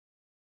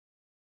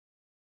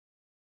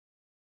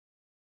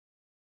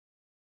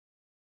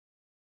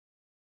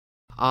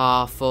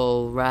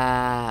Awful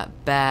rap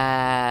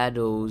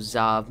battles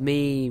of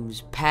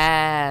memes.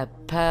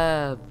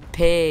 Peppa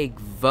Pig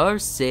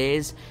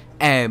versus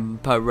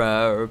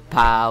Emperor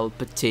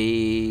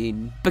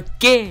Palpatine.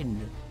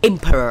 Begin!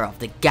 Emperor of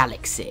the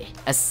Galaxy,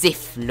 a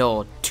Sith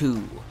Lord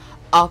too,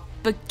 up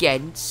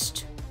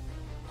against...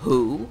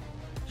 who?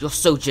 You're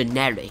so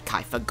generic,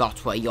 I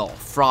forgot where you're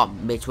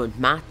from. It won't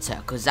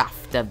matter, cause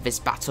after this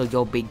battle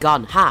you'll be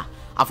gone, ha!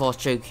 I force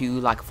choke you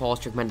like a force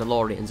choke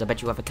Mandalorians. I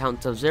bet you have a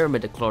count of 0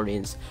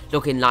 midichlorians.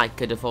 Looking like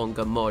a deformed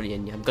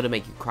Gamorrean. I'm gonna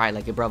make you cry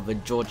like your brother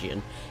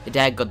Georgian. Your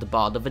dad got the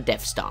bard of a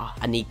Death Star,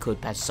 and he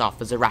could pass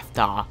off as a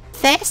Raftar.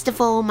 First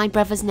of all, my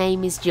brother's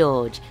name is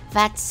George.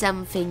 That's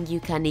something you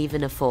can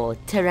even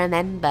afford to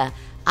remember.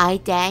 I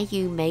dare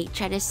you, mate,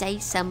 try to say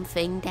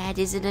something that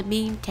isn't a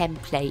meme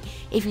template.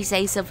 If you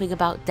say something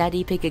about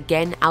Daddy Pig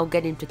again, I'll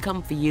get him to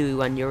come for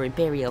you and your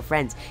Imperial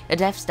friends. Your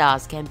Death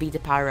Stars can be the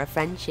power of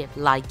friendship,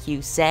 like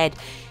you said.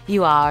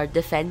 You are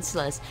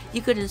defenseless.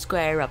 You couldn't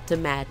square up to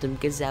Madame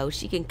Gazelle.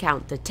 She can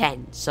count to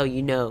 10, so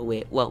you know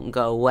it won't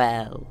go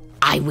well.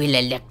 I will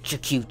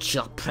electrocute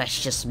your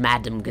precious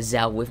Madame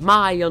Gazelle with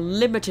my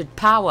unlimited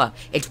power.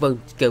 It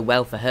won't go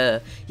well for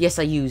her. Yes,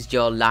 I used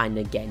your line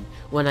again.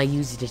 When I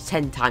use it, it's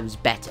 10 times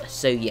better.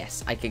 So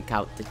yes, I can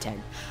count to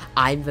 10.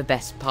 I'm the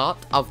best part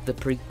of the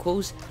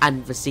prequels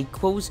and the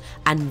sequels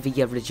and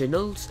the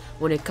originals.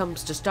 When it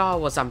comes to Star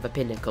Wars, I'm the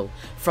pinnacle.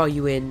 Throw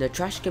you in the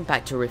trash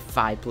compactor if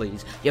I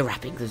please. Your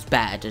rapping's as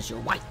bad as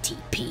your white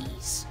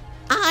TPs.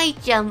 I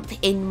jump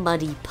in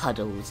muddy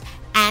puddles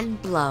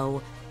and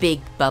blow big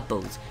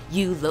bubbles.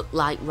 You look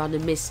like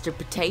running Mr.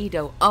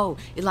 Potato. Oh,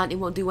 your lightning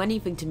won't do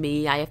anything to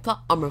me. I have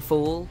plot armor,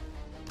 fool.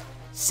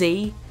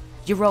 See?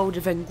 You're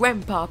older than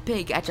Grandpa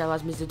Pig, agile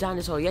as Mr.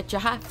 Dinosaur, yet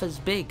you're half as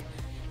big.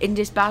 In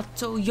this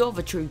battle, you're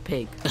the true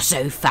pig. You're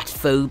so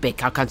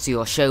fat-phobic, I can't see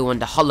your show on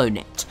the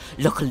HoloNet.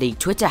 Luckily,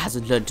 Twitter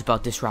hasn't learnt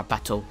about this rap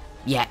battle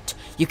yet.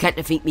 You can't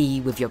defeat me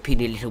with your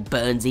puny little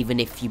burns. Even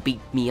if you beat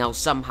me, I'll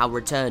somehow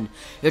return.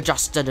 You're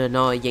just an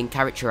annoying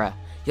caricature.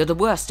 You're the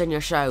worst in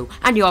your show,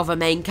 and you're the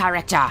main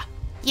character.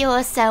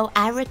 You're so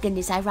arrogant,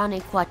 it's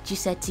ironic what you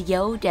said to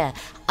Yoda.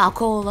 I'll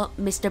call up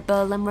Mr.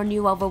 Burl and run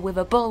you over with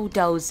a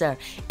bulldozer.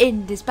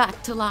 In this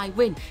battle I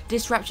win.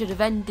 This rap should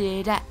have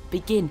ended at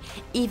begin.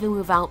 Even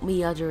without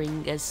me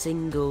uttering a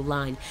single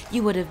line,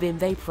 you would have been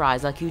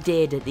vaporized like you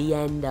did at the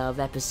end of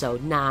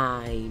episode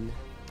 9.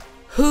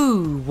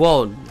 Who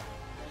won?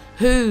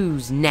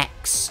 Who's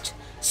next?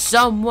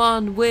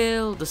 Someone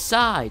will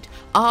decide.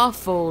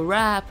 Awful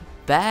rap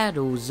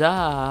battles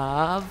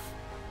of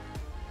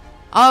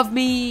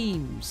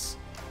memes.